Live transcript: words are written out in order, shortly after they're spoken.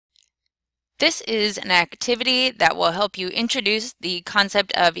This is an activity that will help you introduce the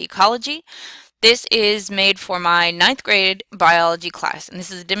concept of ecology. This is made for my 9th grade biology class, and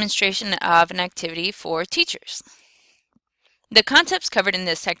this is a demonstration of an activity for teachers. The concepts covered in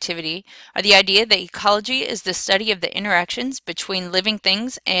this activity are the idea that ecology is the study of the interactions between living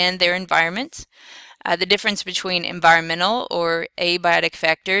things and their environments, the difference between environmental or abiotic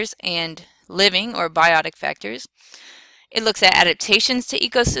factors and living or biotic factors. It looks at adaptations to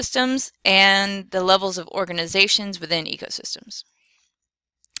ecosystems and the levels of organizations within ecosystems.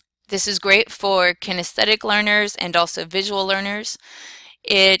 This is great for kinesthetic learners and also visual learners.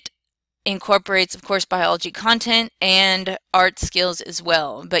 It incorporates, of course, biology content and art skills as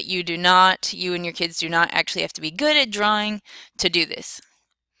well, but you and your kids do not actually have to be good at drawing to do this.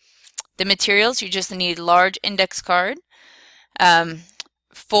 The materials, you just need a large index card.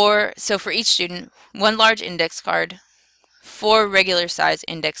 For each student, one large index card, 4 regular size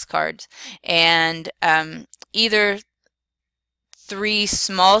index cards, and either 3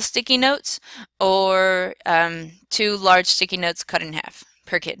 small sticky notes or 2 large sticky notes cut in half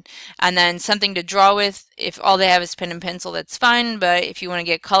per kid. And then something to draw with. If all they have is pen and pencil, that's fine, but if you want to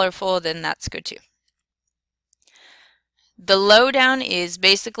get colorful, then that's good too. The lowdown is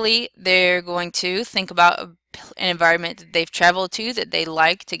basically they're going to think about an environment that they've traveled to that they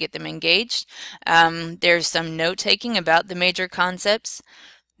like to get them engaged. There's some note-taking about the major concepts.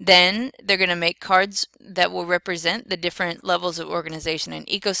 Then they're going to make cards that will represent the different levels of organization and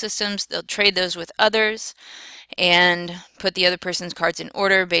ecosystems. They'll trade those with others and put the other person's cards in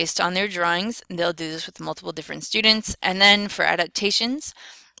order based on their drawings. They'll do this with multiple different students. And then for adaptations,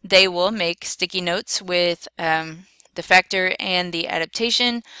 they will make sticky notes with the factor and the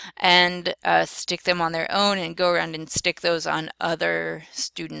adaptation and stick them on their own and go around and stick those on other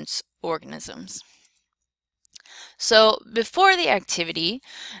students' organisms. So before the activity,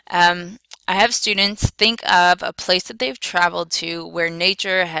 I have students think of a place that they've traveled to where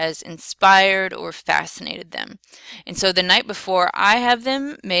nature has inspired or fascinated them. And so the night before, I have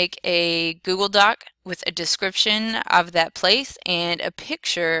them make a Google Doc with a description of that place and a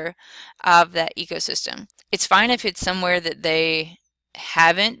picture of that ecosystem. It's fine if it's somewhere that they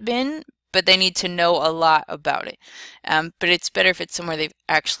haven't been, but they need to know a lot about it. But it's better if it's somewhere they've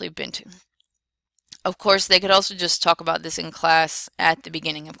actually been to. Of course, they could also just talk about this in class at the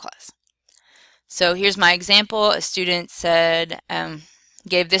beginning of class. So here's my example. A student said,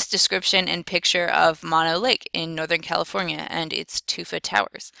 gave this description and picture of Mono Lake in Northern California and its tufa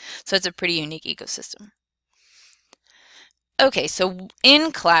towers. So it's a pretty unique ecosystem. Okay, so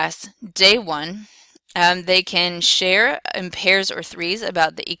in class, day 1, they can share in pairs or threes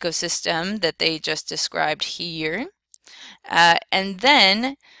about the ecosystem that they just described here. And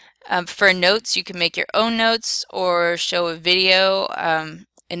then for notes, you can make your own notes or show a video.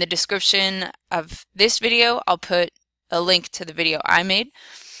 In the description of this video, I'll put a link to the video I made.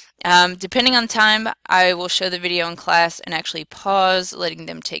 Depending on time, I will show the video in class and actually pause, letting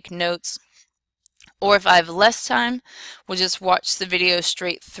them take notes. Or if I have less time, we'll just watch the video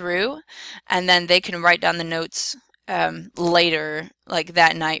straight through, and then they can write down the notes later, like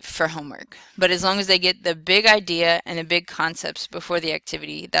that night for homework. But as long as they get the big idea and the big concepts before the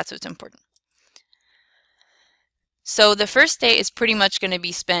activity, that's what's important. So the first day is pretty much going to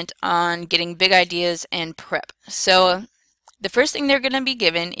be spent on getting big ideas and prep. So the first thing they're going to be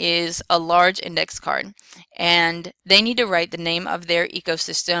given is a large index card, and they need to write the name of their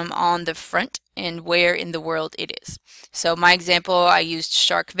ecosystem on the front and where in the world it is. So my example, I used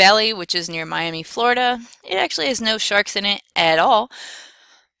Shark Valley, which is near Miami, Florida. It actually has no sharks in it at all,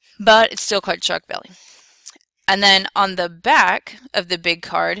 but it's still called Shark Valley. And then on the back of the big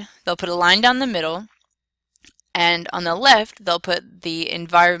card, they'll put a line down the middle, and on the left, they'll put the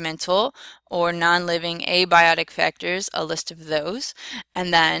environmental or non-living abiotic factors, a list of those.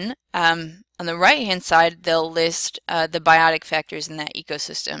 And then on the right-hand side, they'll list the biotic factors in that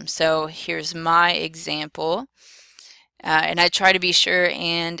ecosystem. So here's my example. And I try to be sure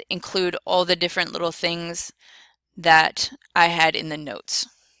and include all the different little things that I had in the notes,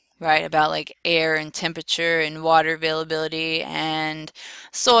 right? About like air and temperature and water availability and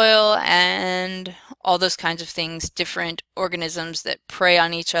soil and all those kinds of things, different organisms that prey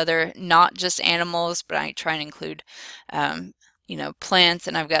on each other, not just animals, but I try and include, plants,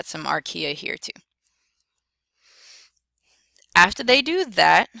 and I've got some archaea here too. After they do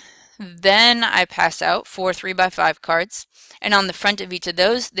that, then I pass out 4 3x5 cards, and on the front of each of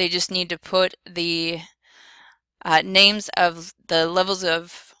those, they just need to put the names of the levels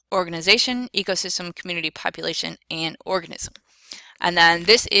of organization, ecosystem, community, population, and organism. And then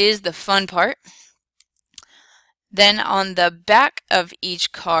this is the fun part. Then on the back of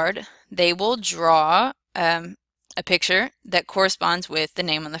each card, they will draw a picture that corresponds with the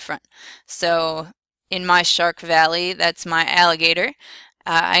name on the front. So in my Shark Valley, that's my alligator.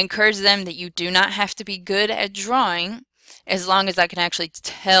 I encourage them that you do not have to be good at drawing as long as I can actually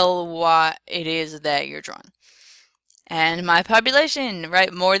tell what it is that you're drawing. And my population,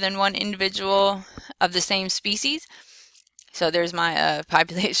 right, more than one individual of the same species. So there's my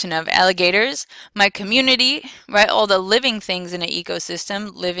population of alligators. My community, right, all the living things in an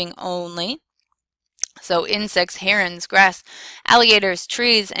ecosystem, living only. So insects, herons, grass, alligators,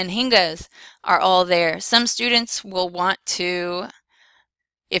 trees, and hingas are all there. Some students will want to,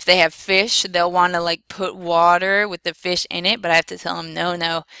 if they have fish, they'll want to like put water with the fish in it, but I have to tell them,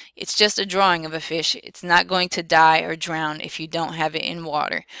 no, it's just a drawing of a fish. It's not going to die or drown if you don't have it in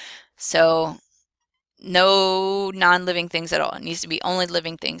water. So no non-living things at all. It needs to be only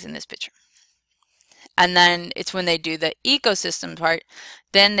living things in this picture. And then it's when they do the ecosystem part,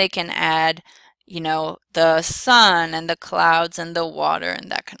 then they can add, you know, the sun and the clouds and the water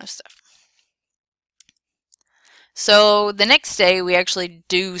and that kind of stuff. So the next day we actually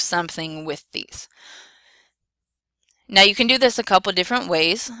do something with these. Now you can do this a couple different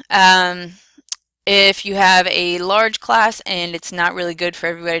ways. If you have a large class and it's not really good for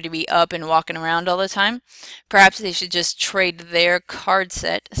everybody to be up and walking around all the time, perhaps they should just trade their card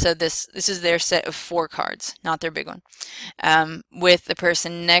set. So this is their set of 4 cards, not their big one, with the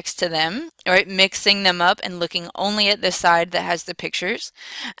person next to them, right? Mixing them up and looking only at the side that has the pictures.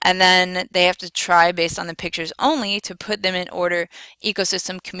 And then they have to try, based on the pictures only, to put them in order: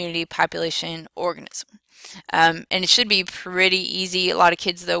 ecosystem, community, population, organism. And it should be pretty easy. A lot of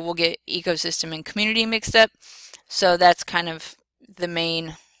kids, though, will get ecosystem and community mixed up. So that's kind of the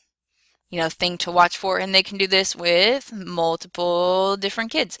main, you know, thing to watch for. And they can do this with multiple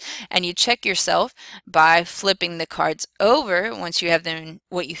different kids. And you check yourself by flipping the cards over once you have them in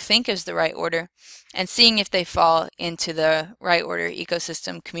what you think is the right order, and seeing if they fall into the right order: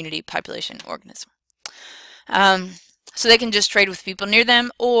 ecosystem, community, population, organism. So they can just trade with people near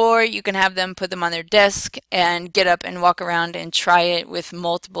them, or you can have them put them on their desk and get up and walk around and try it with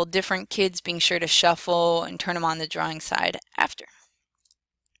multiple different kids, being sure to shuffle and turn them on the drawing side after.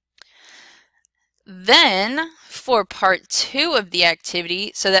 Then for part 2 of the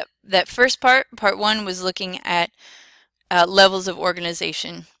activity, so that first part 1 was looking at levels of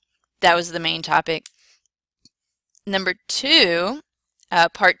organization. That was the main topic. Number 2,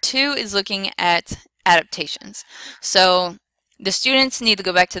 part 2 is looking at adaptations. So the students need to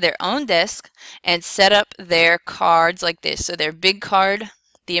go back to their own desk and set up their cards like this. So their big card,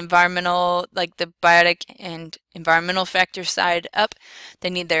 the environmental, like the biotic and environmental factor side up.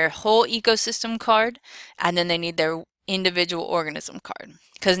 They need their whole ecosystem card, and then they need their individual organism card,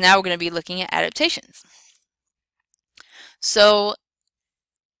 because now we're going to be looking at adaptations. So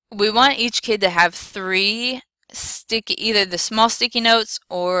we want each kid to have 3 sticky, either the small sticky notes,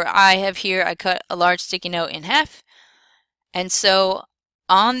 or I have here, I cut a large sticky note in half. And so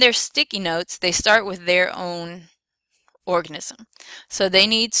on their sticky notes, they start with their own organism. So they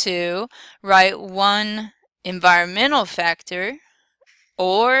need to write 1 environmental factor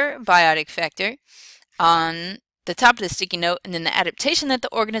or biotic factor on the top of the sticky note, and then the adaptation that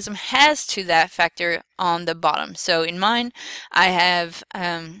the organism has to that factor on the bottom. So in mine, I have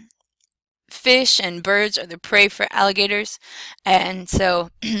fish and birds are the prey for alligators, and so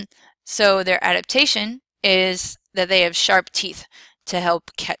so their adaptation is that they have sharp teeth to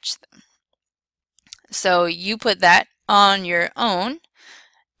help catch them. So you put that on your own,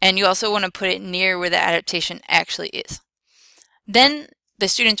 and you also want to put it near where the adaptation actually is. Then the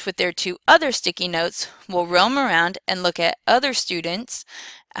students with their 2 other sticky notes will roam around and look at other students'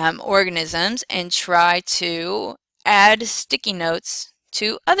 organisms and try to add sticky notes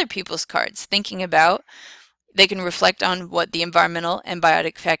to other people's cards, thinking about, they can reflect on what the environmental and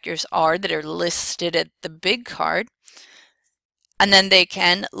biotic factors are that are listed at the big card, and then they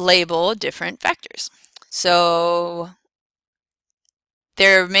can label different factors. So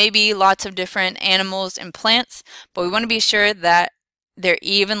there may be lots of different animals and plants, but we want to be sure that they're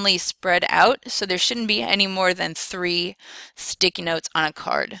evenly spread out, so there shouldn't be any more than 3 sticky notes on a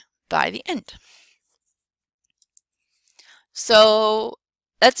card by the end. So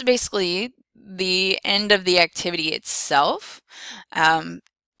that's basically the end of the activity itself. And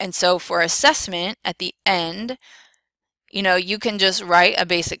so for assessment at the end, you know, you can just write a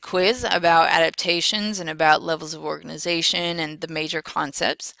basic quiz about adaptations and about levels of organization and the major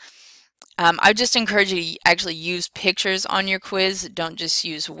concepts. I just encourage you to actually use pictures on your quiz. Don't just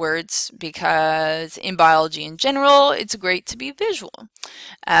use words, because in biology in general, it's great to be visual.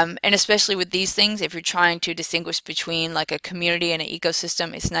 And especially with these things, if you're trying to distinguish between like a community and an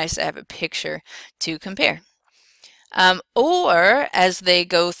ecosystem, it's nice to have a picture to compare. Or as they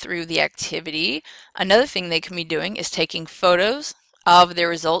go through the activity, another thing they can be doing is taking photos of their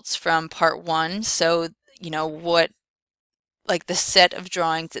results from part one. So, what, like the set of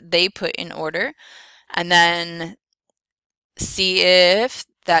drawings that they put in order, and then see if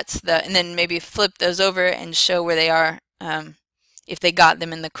and then maybe flip those over and show where they are, if they got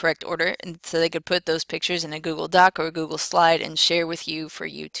them in the correct order. And so they could put those pictures in a Google Doc or a Google Slide and share with you for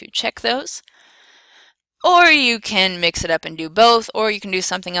you to check those. Or you can mix it up and do both, or you can do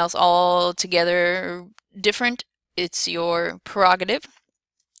something else altogether different. It's your prerogative.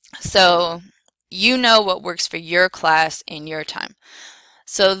 So you know what works for your class in your time.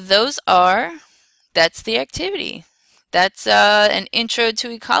 So that's the activity. That's an intro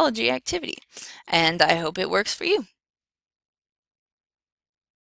to ecology activity, and I hope it works for you.